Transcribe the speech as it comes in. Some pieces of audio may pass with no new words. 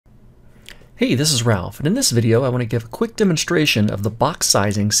Hey, this is Ralph, and in this video I want to give a quick demonstration of the box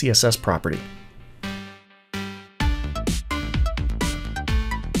sizing CSS property.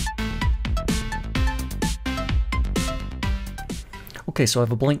 Okay, so I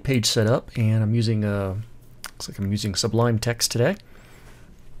have a blank page set up, and I'm using looks like I'm using Sublime Text today.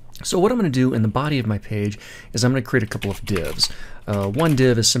 So what I'm going to do in the body of my page is I'm going to create a couple of divs. One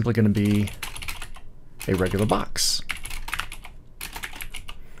div is simply going to be a regular box.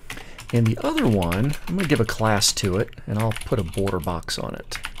 And the other one, I'm going to give a class to it, and I'll put a border box on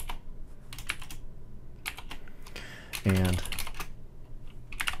it. And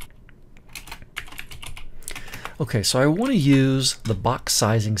okay, so I want to use the box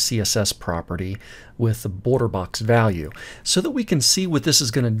sizing CSS property with the border box value. So that we can see what this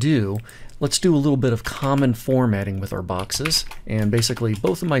is going to do, let's do a little bit of common formatting with our boxes. And basically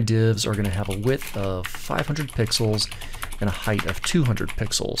both of my divs are going to have a width of 500 pixels and a height of 200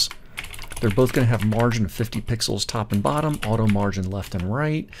 pixels. They're both going to have margin of 50 pixels top and bottom, auto margin left and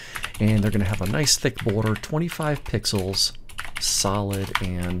right, and they're going to have a nice thick border, 25 pixels, solid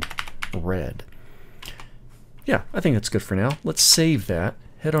and red. Yeah, I think that's good for now. Let's save that,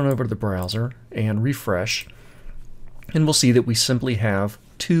 head on over to the browser and refresh, and we'll see that we simply have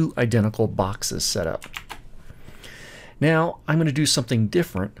two identical boxes set up. Now I'm going to do something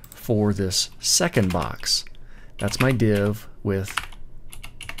different for this second box. That's my div with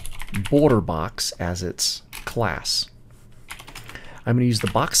border box as its class. I'm going to use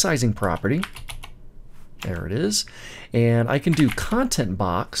the box sizing property. There it is. And I can do content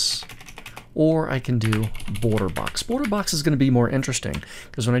box or I can do border box. Border box is going to be more interesting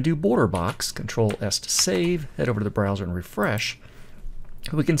because when I do border box, Control S to save, head over to the browser and refresh,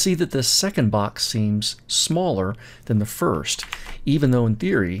 we can see that this second box seems smaller than the first, even though in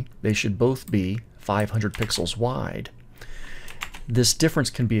theory they should both be 500 pixels wide. This difference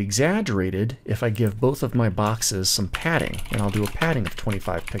can be exaggerated if I give both of my boxes some padding, and I'll do a padding of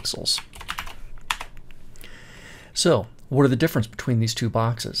 25 pixels. So, what are the difference between these two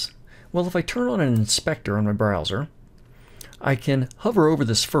boxes? Well, if I turn on an inspector on my browser, I can hover over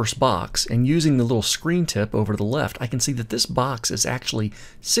this first box, and using the little screen tip over to the left, I can see that this box is actually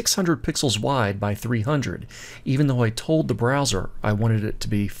 600 pixels wide by 300, even though I told the browser I wanted it to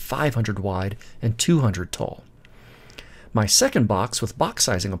be 500 wide and 200 tall. My second box with box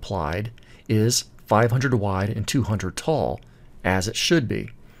sizing applied is 500 wide and 200 tall, as it should be.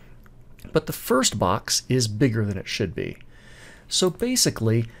 But the first box is bigger than it should be. So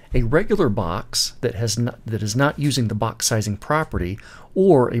basically, a regular box that is not using the box sizing property,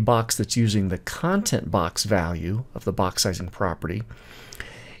 or a box that's using the content box value of the box sizing property,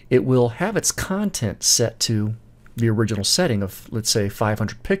 it will have its content set to the original setting of, let's say,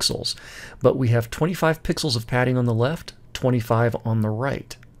 500 pixels. But we have 25 pixels of padding on the left, 25 on the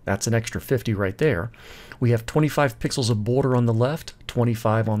right. That's an extra 50 right there. We have 25 pixels of border on the left,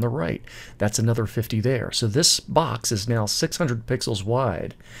 25 on the right. That's another 50 there. So this box is now 600 pixels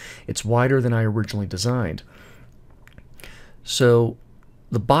wide. It's wider than I originally designed. So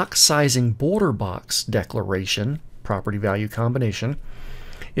the box sizing border box declaration, property value combination,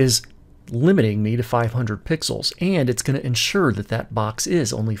 is limiting me to 500 pixels, and it's going to ensure that that box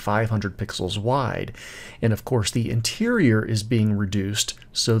is only 500 pixels wide. And of course the interior is being reduced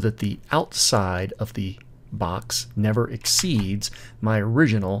so that the outside of the box never exceeds my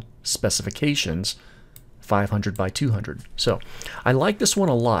original specifications, 500 by 200. So I like this one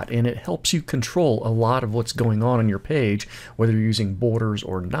a lot, and it helps you control a lot of what's going on your page, whether you're using borders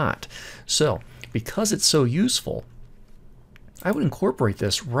or not. So because it's so useful, I would incorporate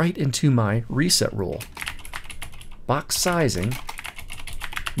this right into my reset rule. Box sizing,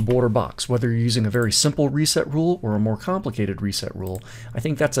 border box. Whether you're using a very simple reset rule or a more complicated reset rule, I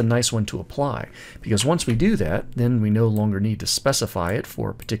think that's a nice one to apply. Because once we do that, then we no longer need to specify it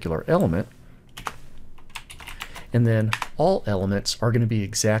for a particular element. And then all elements are going to be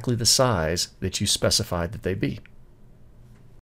exactly the size that you specified that they be.